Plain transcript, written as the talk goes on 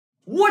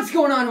What's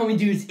going on, homie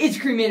dudes? It's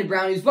Cremated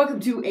Brownies. Welcome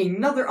to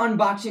another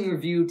unboxing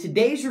review.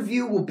 Today's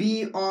review will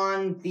be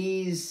on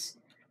these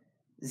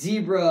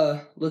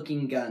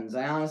zebra-looking guns.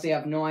 I honestly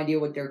have no idea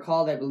what they're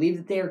called. I believe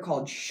that they are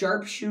called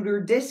Sharpshooter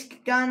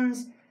disc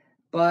guns,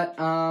 but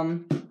I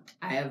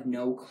have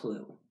no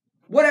clue.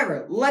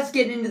 Whatever, let's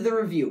get into the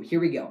review.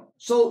 Here we go.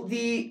 So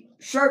the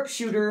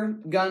Sharpshooter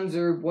guns,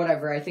 or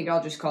whatever, I think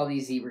I'll just call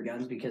these zebra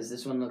guns because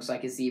this one looks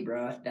like a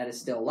zebra that is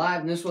still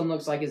alive, and this one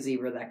looks like a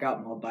zebra that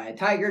got mauled by a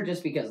tiger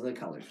just because of the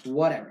colors.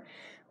 Whatever.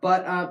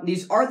 But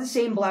these are the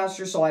same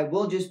blaster, so I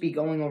will just be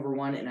going over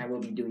one, and I will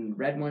be doing the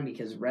red one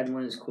because the red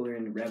one is cooler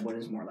and the red one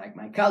is more like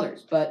my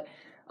colors. But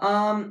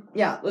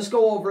yeah, let's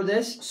go over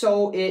this.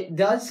 So it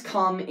does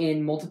come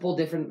in multiple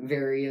different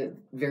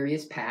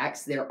various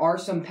packs. There are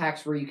some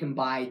packs where you can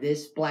buy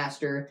this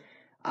blaster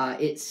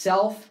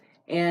itself,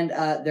 and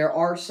there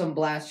are some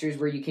blasters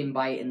where you can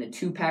buy it in the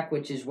 2-pack,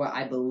 which is what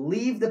I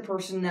believe the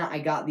person that I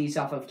got these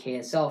off of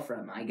KSL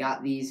from. I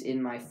got these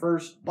in my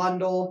first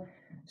bundle,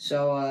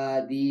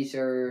 so these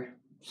are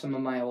some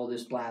of my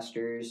oldest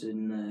blasters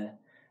in the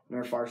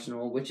Nerf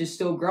arsenal, which is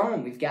still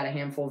growing. We've got a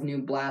handful of new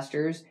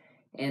blasters,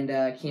 and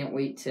can't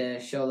wait to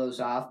show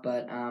those off,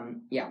 but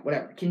yeah,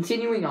 whatever.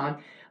 Continuing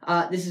on,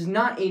 this is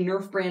not a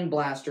Nerf brand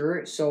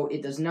blaster, so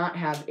it does not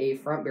have a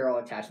front barrel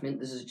attachment.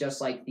 This is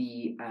just like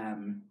the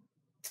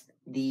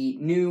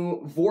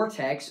new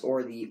Vortex,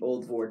 or the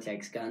old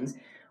Vortex guns,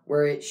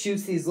 where it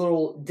shoots these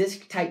little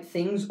disc-type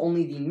things.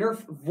 Only the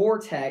Nerf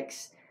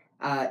Vortex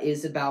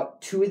is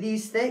about 2 of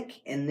these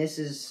thick, and this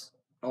is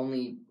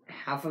only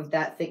half of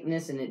that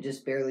thickness, and it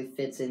just barely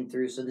fits in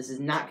through, so this is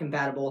not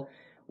compatible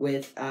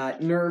with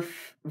Nerf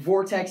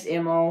Vortex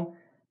ammo,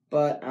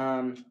 but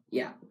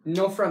yeah,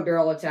 no front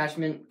barrel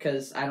attachment,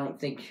 because I don't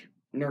think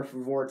Nerf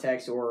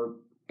Vortex or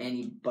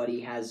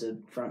anybody has a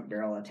front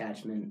barrel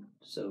attachment.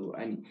 So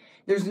I mean,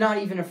 there's not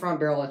even a front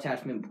barrel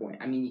attachment point.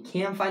 I mean, you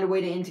can find a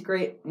way to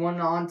integrate one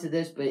onto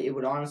this, but it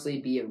would honestly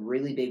be a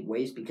really big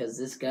waste because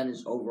this gun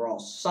is overall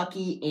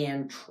sucky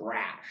and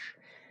trash.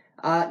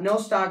 No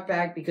stock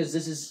pack because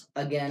this is,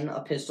 again,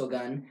 a pistol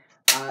gun.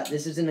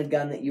 This isn't a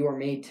gun that you are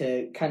made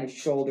to kind of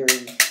shoulder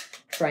and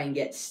try and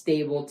get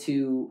stable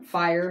to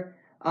fire.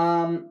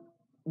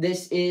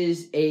 This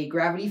is a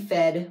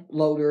gravity-fed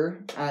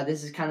loader.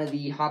 This is kind of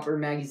the hopper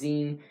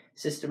magazine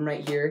system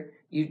right here.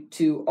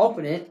 To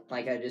open it,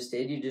 like I just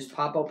did, you just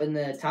pop open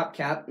the top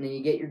cap, and then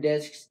you get your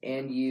discs,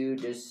 and you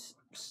just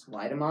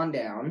slide them on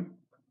down,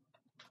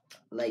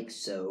 like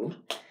so.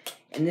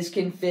 And this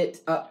can fit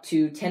up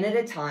to 10 at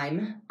a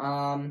time,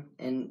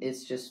 and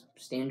it's just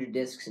standard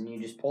discs, and you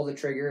just pull the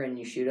trigger and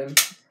you shoot them.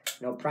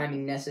 No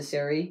priming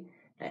necessary.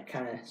 That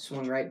kind of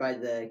swung right by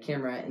the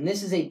camera. And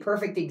this is a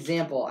perfect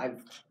example.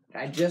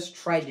 I just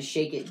tried to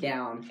shake it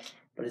down,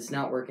 but it's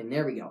not working.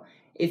 There we go.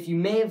 If you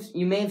may have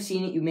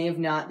seen it, you may have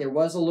not. There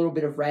was a little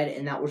bit of red,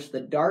 and that was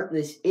the dart.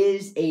 This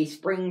is a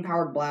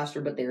spring-powered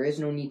blaster, but there is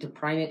no need to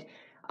prime it.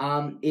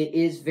 It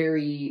is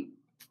very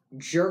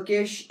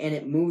jerkish, and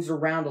it moves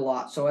around a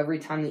lot, so every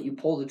time that you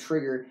pull the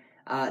trigger,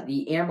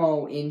 the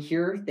ammo in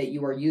here that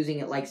you are using,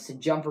 it likes to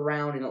jump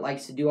around, and it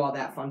likes to do all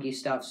that funky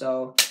stuff,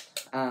 so,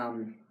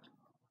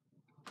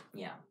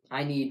 yeah,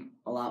 I need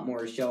a lot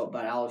more to show it,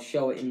 but I'll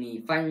show it in the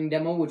firing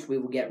demo, which we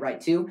will get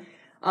right to.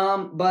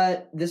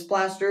 But this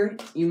blaster,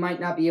 you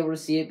might not be able to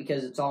see it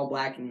because it's all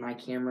black, and my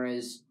camera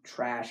is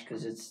trash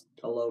because it's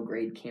a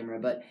low-grade camera,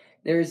 but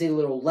there is a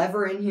little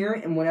lever in here,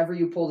 and whenever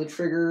you pull the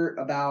trigger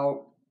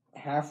about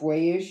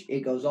halfway-ish,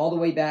 it goes all the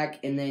way back,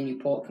 and then you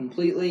pull it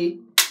completely,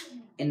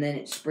 and then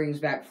it springs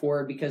back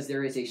forward because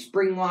there is a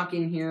spring lock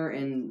in here,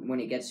 and when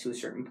it gets to a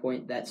certain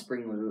point, that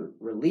spring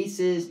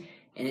releases,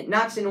 and it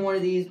knocks into one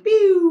of these,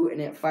 pew,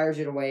 and it fires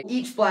it away.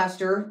 Each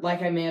blaster,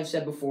 like I may have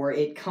said before,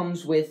 it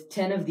comes with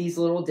 10 of these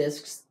little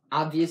discs.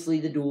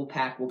 Obviously, the dual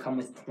pack will come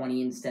with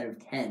 20 instead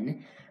of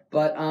 10,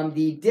 but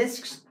the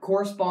discs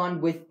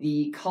correspond with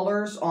the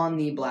colors on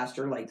the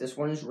blaster. Like this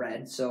one is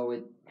red, so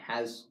it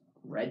has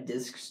red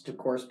discs to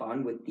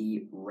correspond with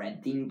the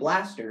red themed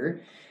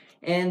blaster.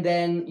 And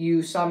then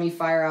you saw me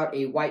fire out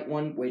a white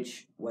one,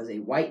 which was a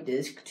white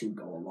disc to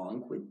go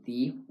along with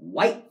the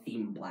white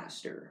themed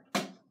blaster.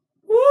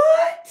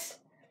 What?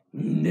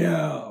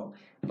 No.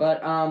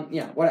 But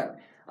yeah, whatever.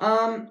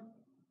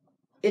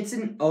 It's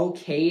an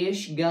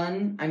okay-ish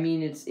gun. I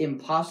mean, it's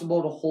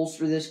impossible to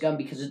holster this gun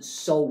because it's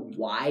so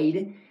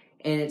wide,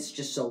 and it's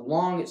just so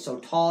long, it's so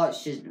tall,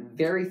 it's just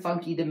very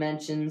funky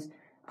dimensions.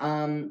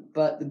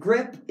 But the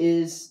grip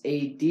is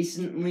a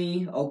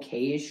decently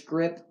okay-ish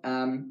grip,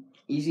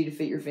 easy to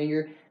fit your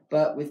finger,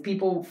 but with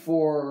people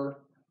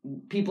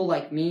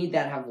like me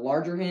that have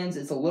larger hands,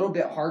 it's a little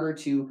bit harder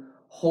to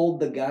hold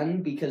the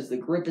gun because the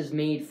grip is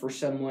made for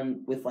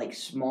someone with like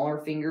smaller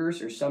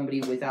fingers or somebody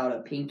without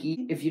a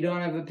pinky. If you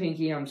don't have a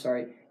pinky, I'm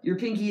sorry, your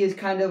pinky is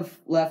kind of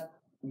left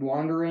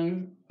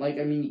wandering. Like,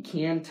 I mean, you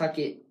can tuck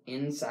it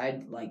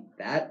inside like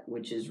that,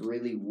 which is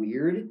really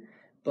weird.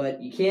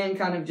 But you can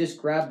kind of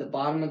just grab the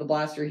bottom of the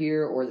blaster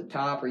here or the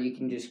top, or you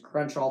can just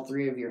crunch all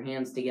 3 of your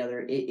hands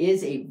together. It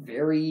is a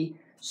very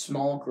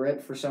small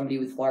grip for somebody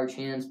with large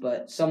hands,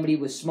 but somebody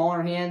with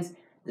smaller hands,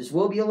 This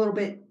will be a little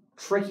bit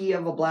tricky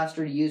of a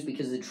blaster to use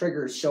because the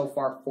trigger is so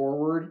far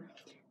forward.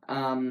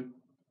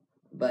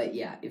 But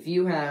yeah, if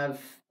you have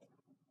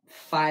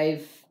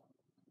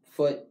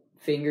 5-foot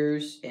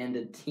fingers and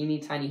a teeny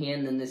tiny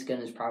hand, then this gun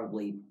is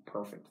probably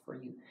perfect for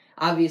you.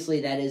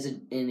 Obviously, that is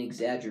an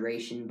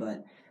exaggeration,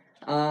 but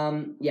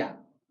yeah.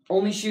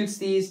 Only shoots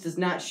these, does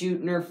not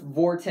shoot Nerf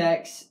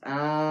Vortex.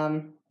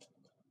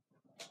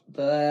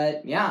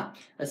 But yeah,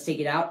 let's take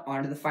it out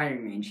onto the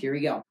firing range. Here we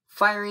go.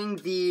 Firing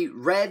the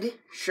red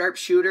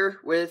Sharpshooter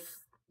with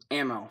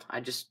ammo.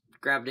 I just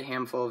grabbed a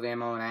handful of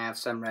ammo and I have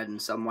some red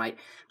and some white.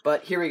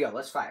 But here we go,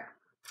 let's fire.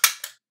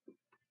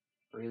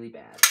 Really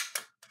bad.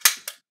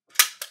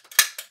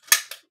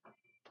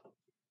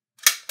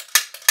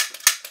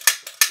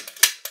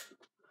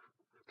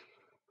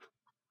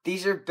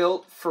 These are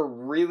built for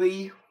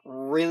really,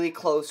 really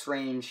close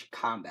range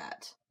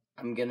combat.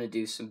 I'm gonna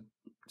do some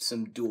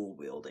dual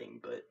wielding,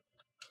 but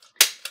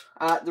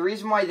the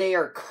reason why they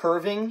are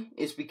curving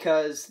is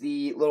because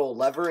the little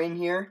lever in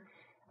here,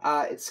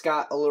 it's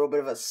got a little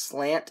bit of a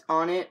slant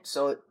on it,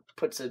 so it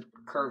puts a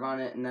curve on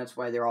it, and that's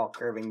why they're all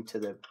curving to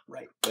the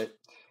right. But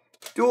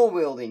dual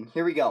wielding,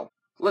 here we go.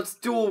 Let's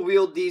dual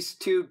wield these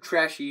two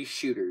trashy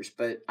shooters,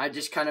 but I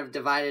just kind of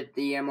divided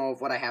the ammo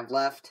of what I have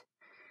left.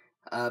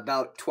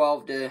 About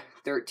 12 to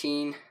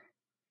 13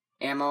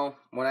 ammo,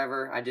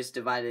 whatever. I just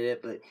divided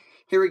it, but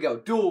here we go.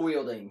 Dual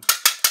wielding.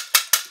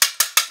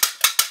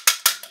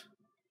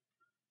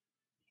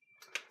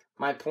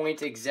 My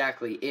point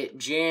exactly. It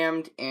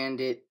jammed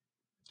and it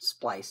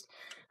spliced.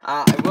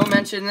 I will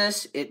mention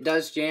this. It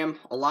does jam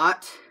a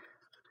lot,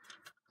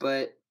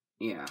 but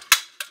yeah.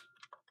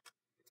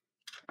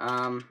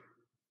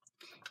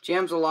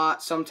 Jams a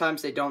lot.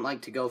 Sometimes they don't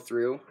like to go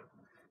through,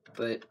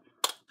 but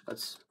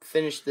let's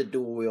finish the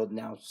dual wield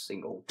now,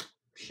 single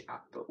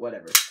shot, but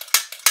whatever.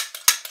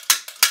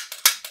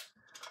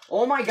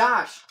 Oh my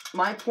gosh,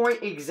 my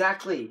point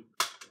exactly.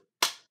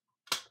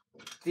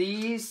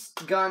 These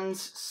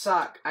guns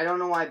suck. I don't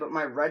know why, but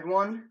my red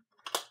one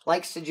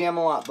likes to jam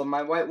a lot, but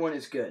my white one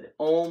is good.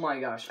 Oh my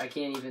gosh, I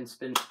can't even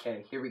spin.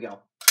 Okay, here we go.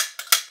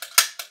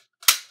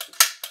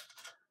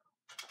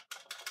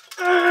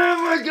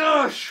 Oh my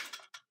gosh!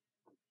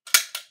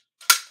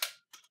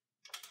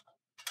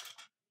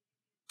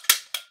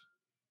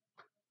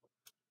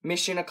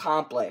 Mission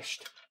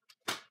accomplished.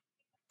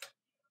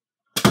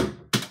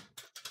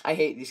 I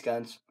hate these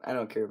guns. I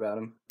don't care about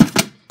them.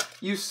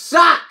 You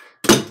suck!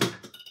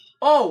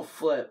 Oh,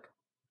 flip.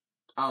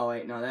 Oh,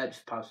 wait, no, that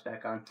just pops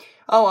back on.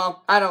 Oh,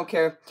 well, I don't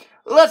care.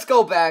 Let's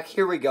go back.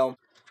 Here we go.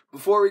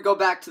 Before we go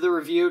back to the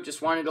review,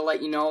 just wanted to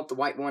let you know the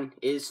white one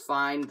is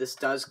fine. This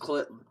does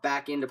clip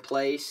back into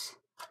place,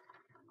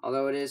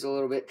 although it is a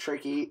little bit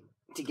tricky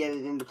to get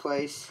it into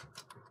place.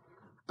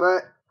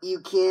 But you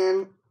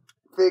can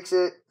fix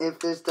it if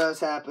this does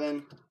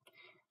happen.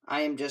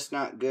 I am just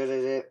not good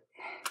at it.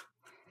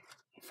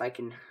 If I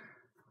can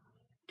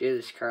do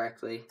this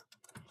correctly.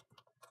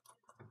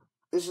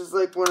 This is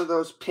like one of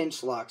those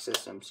pinch lock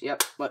systems.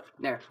 Yep, look,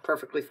 there,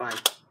 perfectly fine.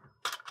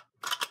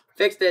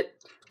 Fixed it.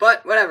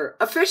 But whatever,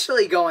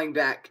 officially going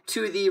back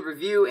to the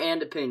review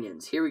and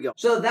opinions. Here we go.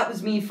 So that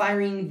was me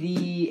firing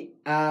the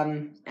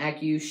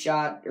Accu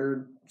shot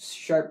or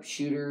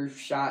Sharpshooter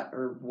shot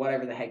or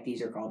whatever the heck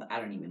these are called.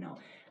 I don't even know.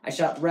 I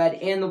shot red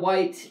and the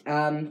white.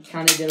 Kind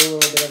of did a little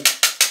bit of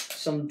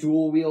some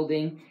dual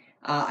wielding.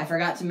 I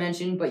forgot to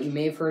mention, but you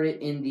may have heard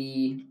it in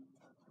the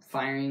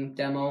firing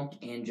demo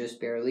and just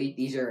barely.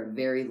 These are a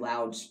very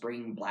loud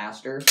spring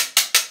blaster.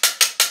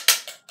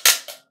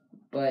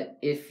 But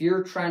if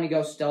you're trying to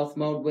go stealth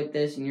mode with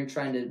this and you're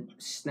trying to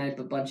snipe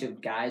a bunch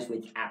of guys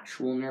with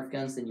actual Nerf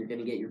guns, then you're going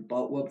to get your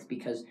butt whooped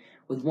because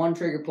with one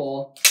trigger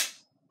pull,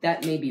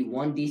 that may be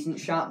one decent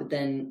shot, but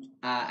then,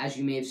 as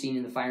you may have seen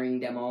in the firing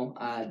demo,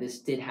 this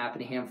did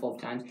happen a handful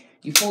of times.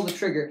 You pull the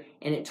trigger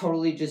and it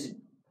totally just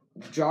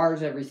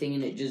jars everything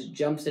and it just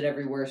jumps it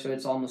everywhere, so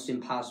it's almost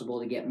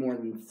impossible to get more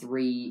than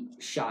 3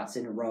 shots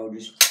in a row,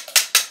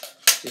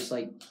 just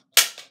like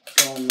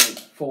going like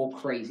full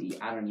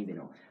crazy. I don't even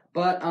know.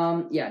 But,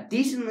 yeah,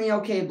 decently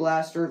okay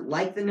blaster.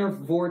 Like the Nerf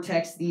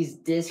Vortex, these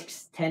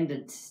discs tend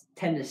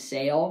to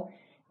sail,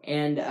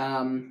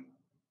 and,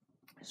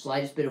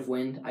 slightest bit of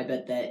wind. I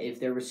bet that if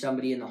there was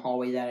somebody in the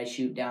hallway that I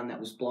shoot down that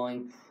was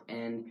blowing,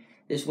 and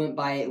this went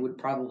by, it would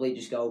probably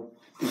just go,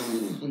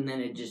 and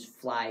then it'd just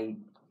fly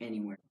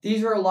anywhere.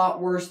 These are a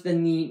lot worse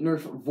than the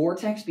Nerf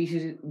Vortex,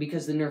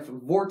 because the Nerf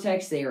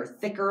Vortex, they are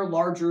thicker,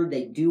 larger,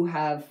 they do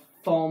have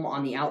foam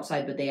on the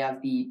outside, but they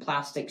have the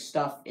plastic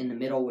stuff in the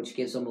middle, which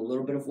gives them a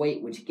little bit of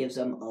weight, which gives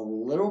them a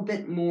little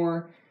bit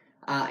more,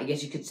 I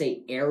guess you could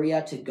say,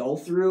 area to go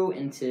through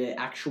and to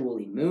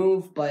actually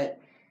move,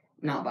 but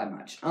not by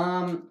much.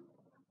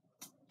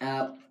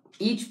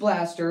 Each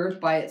blaster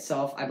by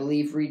itself, I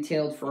believe,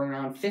 retailed for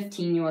around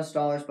 $15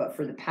 US, but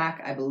for the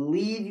pack, I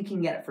believe you can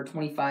get it for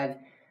 $25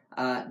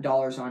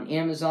 on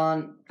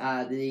Amazon.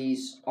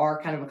 These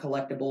are kind of a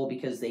collectible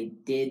because they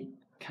did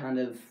kind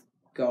of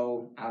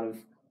go out of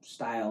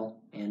style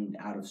and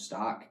out of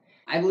stock.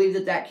 I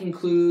believe that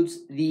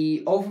concludes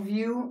the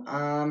overview.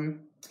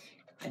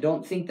 I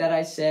don't think that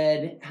I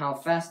said how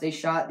fast they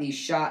shot. These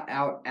shot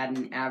out at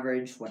an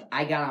average. What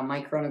I got on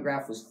my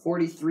chronograph was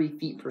 43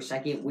 feet per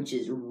second, which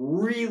is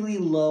really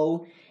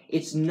low.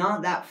 It's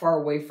not that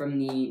far away from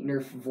the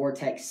Nerf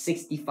Vortex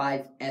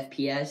 65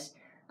 FPS,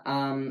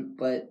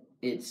 but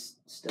it's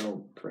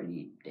still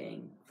pretty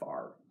dang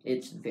far.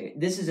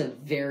 This is a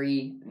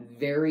very,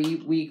 very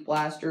weak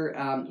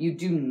blaster. You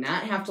do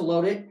not have to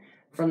load it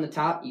from the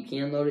top. You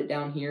can load it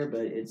down here,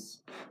 but it's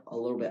a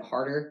little bit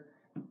harder.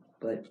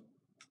 But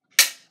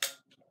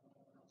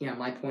yeah,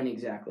 my point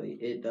exactly.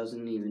 It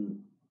doesn't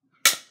even.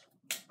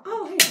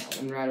 Oh, hey, that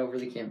went right over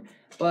the camera.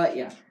 But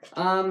yeah,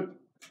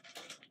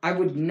 I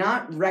would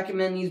not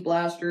recommend these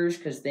blasters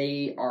because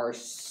they are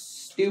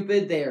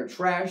stupid. They are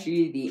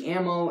trashy. The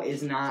ammo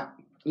is not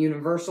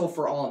universal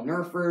for all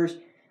Nerfers.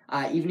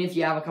 Even if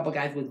you have a couple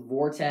guys with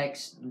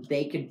Vortex,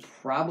 they could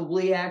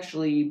probably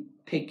actually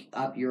pick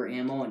up your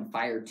ammo and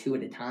fire 2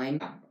 at a time.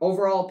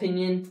 Overall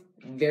opinion,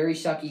 very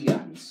sucky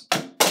guns.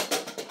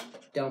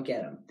 Don't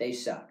get them. They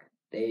suck.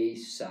 They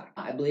suck.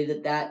 I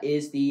believe that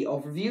is the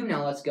overview.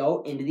 Now let's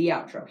go into the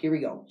outro. Here we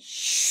go.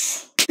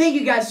 Thank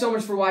you guys so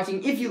much for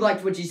watching. If you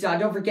liked what you saw,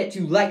 don't forget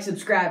to like,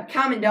 subscribe,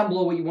 comment down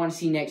below what you want to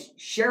see next,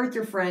 share with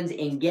your friends,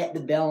 and get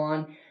the bell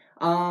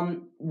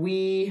on.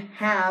 We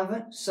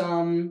have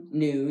some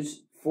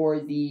news for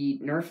the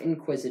Nerf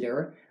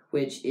Inquisitor,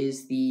 which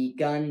is the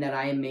gun that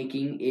I am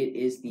making. It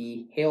is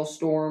the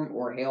Hailstorm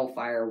or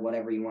Hailfire,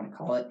 whatever you want to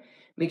call it,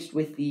 mixed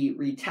with the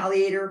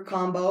Retaliator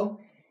combo.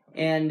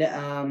 And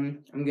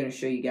I'm going to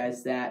show you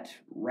guys that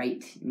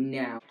right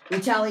now.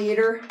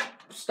 Retaliator,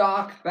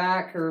 stock,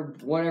 back, or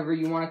whatever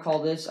you want to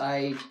call this.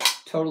 I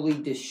totally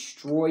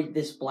destroyed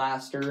this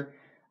blaster.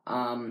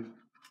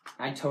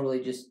 I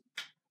totally just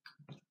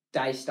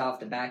diced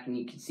off the back, and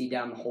you can see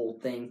down the whole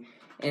thing.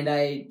 And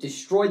I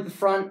destroyed the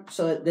front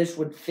so that this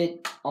would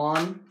fit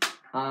on,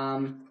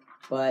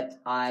 but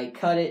I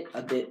cut it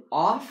a bit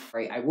off.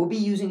 Right, I will be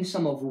using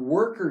some of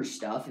Worker's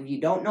stuff. If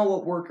you don't know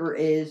what Worker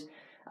is,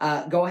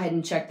 go ahead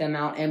and check them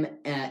out.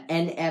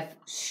 NF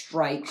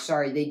Strike.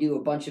 Sorry, they do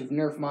a bunch of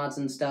Nerf mods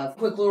and stuff.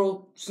 Quick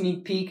little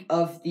sneak peek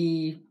of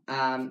the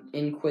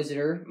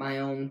Inquisitor, my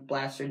own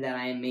blaster that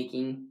I am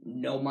making.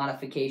 No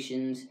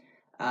modifications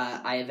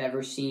I have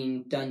ever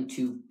seen done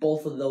to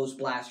both of those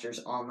blasters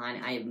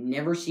online. I have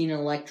never seen an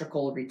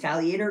electrical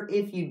Retaliator.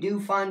 If you do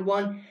find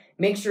one,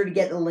 make sure to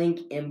get the link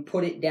and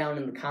put it down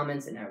in the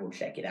comments, and I will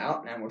check it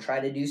out, and I will try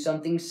to do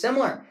something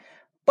similar.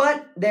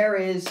 But there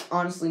is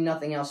honestly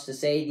nothing else to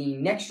say. The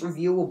next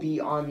review will be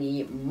on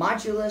the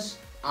Modulus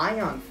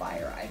Ion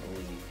Fire, I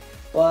believe.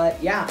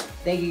 But yeah,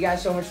 thank you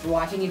guys so much for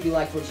watching. If you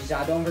liked what you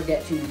saw, don't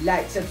forget to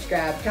like,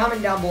 subscribe,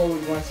 comment down below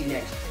what you want to see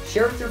next.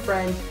 Share with your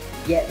friends,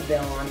 get the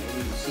bell on, and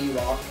we will see you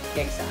all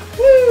next time.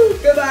 Woo!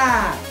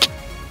 Goodbye!